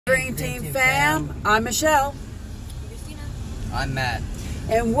Dream Team fam. I'm Michelle. I'm Matt.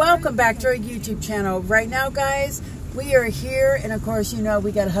 And welcome back to our YouTube channel. Right now, guys, we are here, and of course, you know,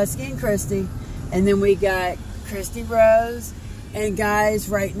 we got Husky and Christy, and then we got Christy Rose. And guys,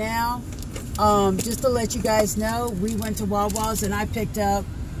 right now, just to let you guys know, we went to Wawa's and I picked up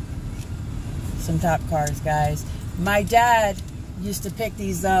some top cars, guys. My dad used to pick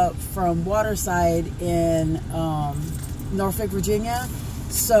these up from Waterside in Norfolk, Virginia.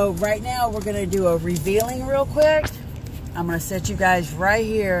 So right now we're gonna do a revealing real quick. I'm gonna set you guys right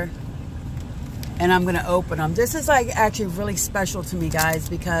here and I'm gonna open them. This is like actually really special to me, guys,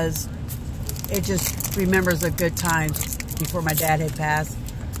 because it just remembers a good time before my dad had passed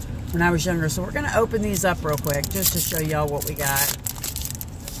when I was younger. So we're gonna open these up real quick just to show y'all what we got.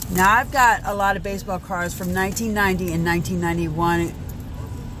 Now, I've got a lot of baseball cards from 1990 and 1991,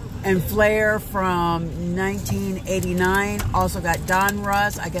 and Flair from 1989. Also got Don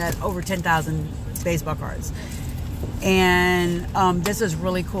Russ. I got over 10,000 baseball cards. And this is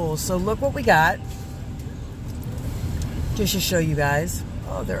really cool. So look what we got. Just to show you guys.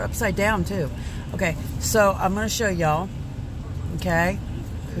 Oh, they're upside down too. Okay, so I'm going to show y'all. Okay,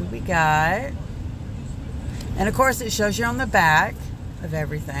 who we got. And of course, it shows you on the back of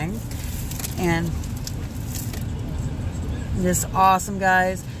everything. And this awesome,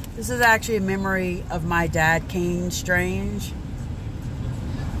 guys. This is actually a memory of my dad, Kane Strange.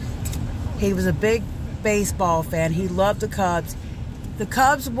 He was a big baseball fan. He loved the Cubs. The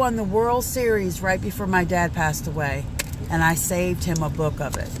Cubs won the World Series right before my dad passed away, and I saved him a book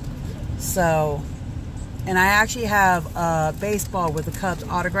of it. So, and I actually have a baseball with the Cubs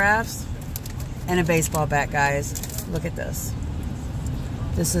autographs and a baseball bat, guys. Look at this.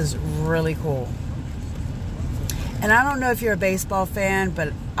 This is really cool. And I don't know if you're a baseball fan,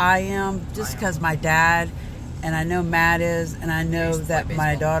 but I am, just because my dad, and I know Matt is, and I know that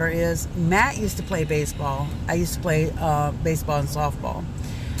my daughter is. Matt used to play baseball. I used to play baseball and softball.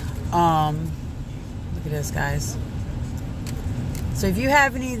 Look at this, guys. So if you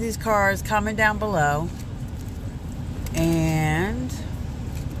have any of these cards, comment down below. And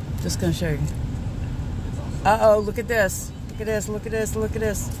just going to show you. Uh-oh, look at this. Look at this, look at this, look at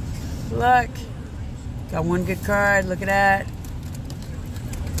this. Look. Got one good card. Look at that.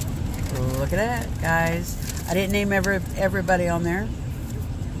 Look at that, guys. I didn't name everybody on there.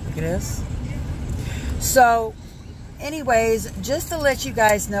 Look at this. So, anyways, just to let you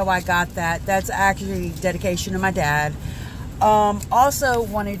guys know I got that. That's actually dedication to my dad. Also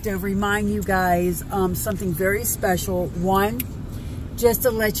wanted to remind you guys something very special. One, just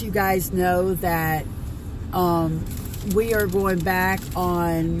to let you guys know that we are going back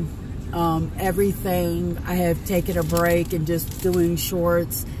on everything. I have taken a break and just doing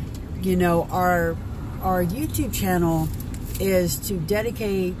shorts. You know, our YouTube channel is to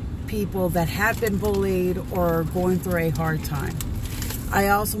dedicate people that have been bullied or going through a hard time. I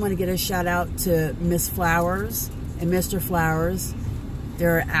also want to get a shout out to Miss Flowers and Mr. Flowers.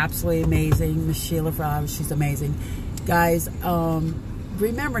 They're absolutely amazing. Miss Sheila Flowers, she's amazing. Guys,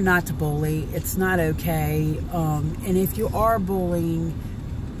 remember not to bully. It's not okay. And if you are bullying,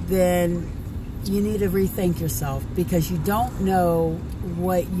 then you need to rethink yourself, because you don't know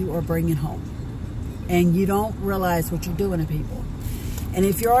what you are bringing home. And you don't realize what you're doing to people. And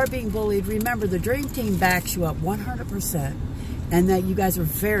if you are being bullied, remember the Dream Team backs you up 100%. And that you guys are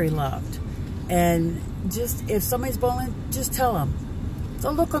very loved. And just, if somebody's bullying, just tell them.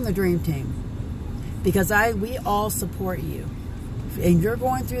 So look on the Dream Team. Because we all support you. And you're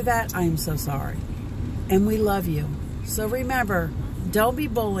going through that, I'm so sorry. And we love you. So remember, don't be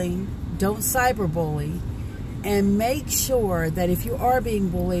bullying. Don't cyberbully. And make sure that if you are being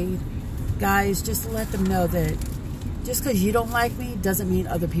bullied, guys, just let them know that just because you don't like me doesn't mean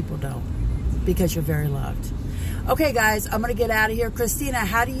other people don't. Because you're very loved. Okay, guys, I'm going to get out of here. Christina,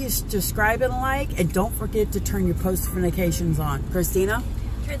 how do you describe and like? And don't forget to turn your post notifications on. Christina?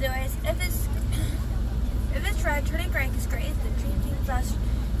 Sure, guys. If it's red, turning crank is great. The Dream Team slash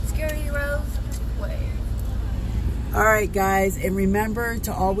Scary Rose way. All right, guys, and remember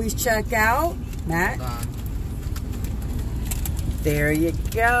to always check out Matt. There you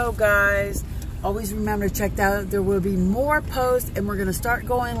go, guys. Always remember to check out. There will be more posts, and we're going to start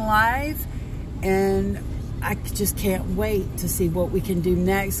going live. And I just can't wait to see what we can do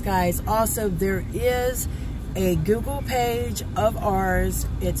next, guys. Also, there is a Google page of ours.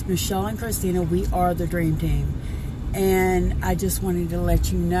 It's Michelle and Christina. We are the Dream Team. And I just wanted to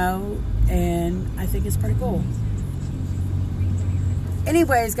let you know, and I think it's pretty cool.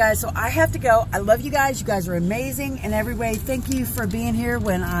 Anyways, guys, so I have to go. I love you guys. You guys are amazing in every way. Thank you for being here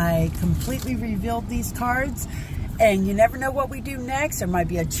when I completely revealed these cards. And you never know what we do next. There might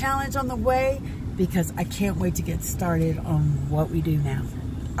be a challenge on the way, because I can't wait to get started on what we do now.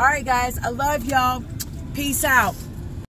 All right, guys. I love y'all. Peace out.